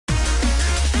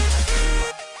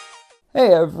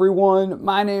Hey everyone,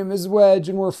 my name is Wedge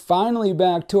and we're finally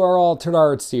back to our Altered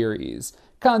Art series.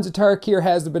 Cons of Tarkir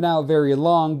hasn't been out very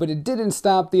long, but it didn't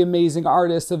stop the amazing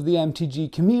artists of the MTG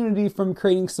community from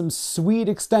creating some sweet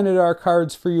extended art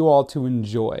cards for you all to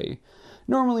enjoy.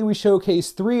 Normally we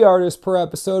showcase 3 artists per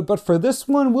episode, but for this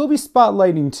one we'll be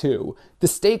spotlighting 2. The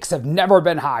stakes have never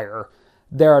been higher.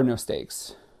 There are no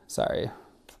stakes. Sorry.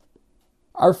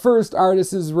 Our first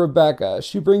artist is Rebekah.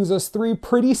 She brings us 3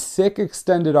 pretty sick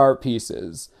extended art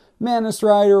pieces. Mantis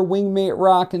Rider, Wingmate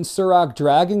Rock, and Surrak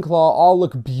Dragonclaw all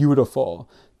look beautiful.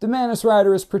 The Mantis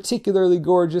Rider is particularly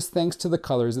gorgeous thanks to the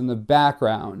colors in the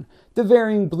background. The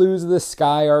varying blues of the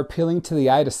sky are appealing to the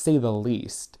eye to say the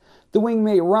least. The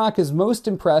Wingmate Rock is most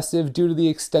impressive due to the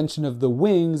extension of the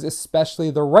wings, especially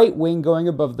the right wing going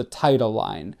above the title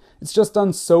line. It's just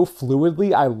done so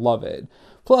fluidly, I love it.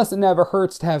 Plus, it never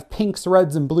hurts to have pinks,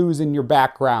 reds, and blues in your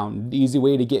background. Easy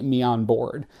way to get me on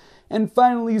board. And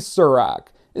finally, Surrak.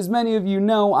 As many of you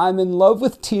know, I'm in love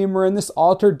with Teamer, and this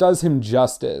altar does him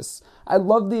justice. I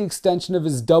love the extension of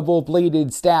his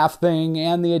double-bladed staff thing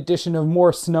and the addition of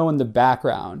more snow in the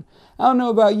background. I don't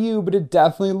know about you, but it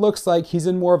definitely looks like he's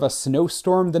in more of a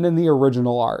snowstorm than in the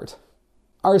original art.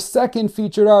 Our second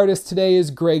featured artist today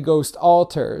is Grey Ghost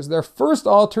Altars. Their first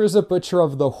altar is a butcher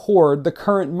of the Horde, the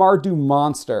current Mardu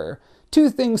monster.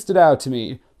 2 things stood out to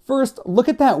me. First, look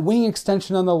at that wing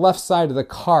extension on the left side of the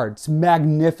card. It's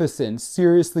magnificent,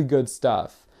 seriously good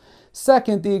stuff.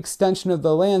 Second, the extension of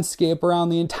the landscape around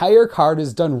the entire card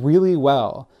is done really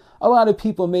well. A lot of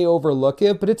people may overlook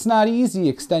it, but it's not easy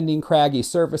extending craggy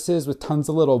surfaces with tons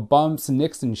of little bumps,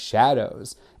 nicks, and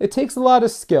shadows. It takes a lot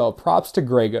of skill. Props to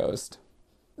Grey Ghost.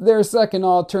 Their second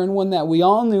altar, and one that we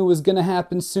all knew was going to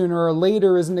happen sooner or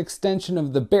later, is an extension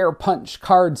of the Bear Punch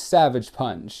card Savage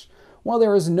Punch. While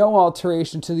there is no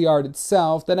alteration to the art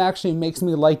itself, that actually makes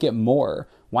me like it more.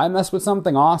 Why mess with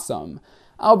something awesome?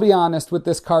 I'll be honest, with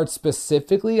this card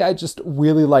specifically, I just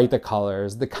really like the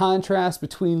colors. The contrast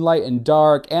between light and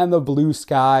dark and the blue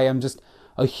sky. I'm just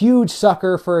a huge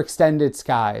sucker for extended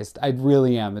skies. I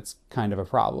really am. It's kind of a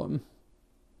problem.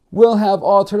 We'll have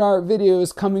altered art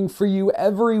videos coming for you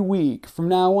every week. From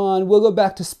now on, we'll go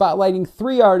back to spotlighting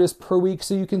 3 artists per week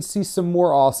so you can see some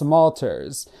more awesome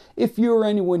altars. If you or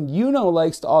anyone you know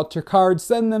likes to alter cards,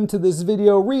 send them to this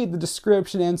video, read the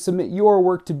description, and submit your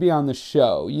work to be on the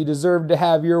show. You deserve to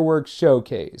have your work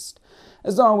showcased.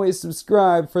 As always,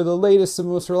 subscribe for the latest and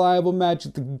most reliable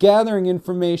Magic the Gathering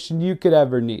information you could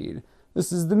ever need.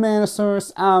 This is the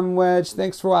Manosaurus, I'm Wedge,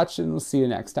 thanks for watching, we'll see you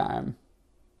next time.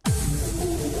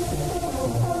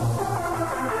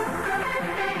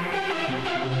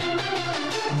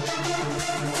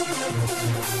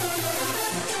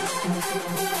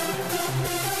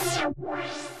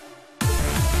 What?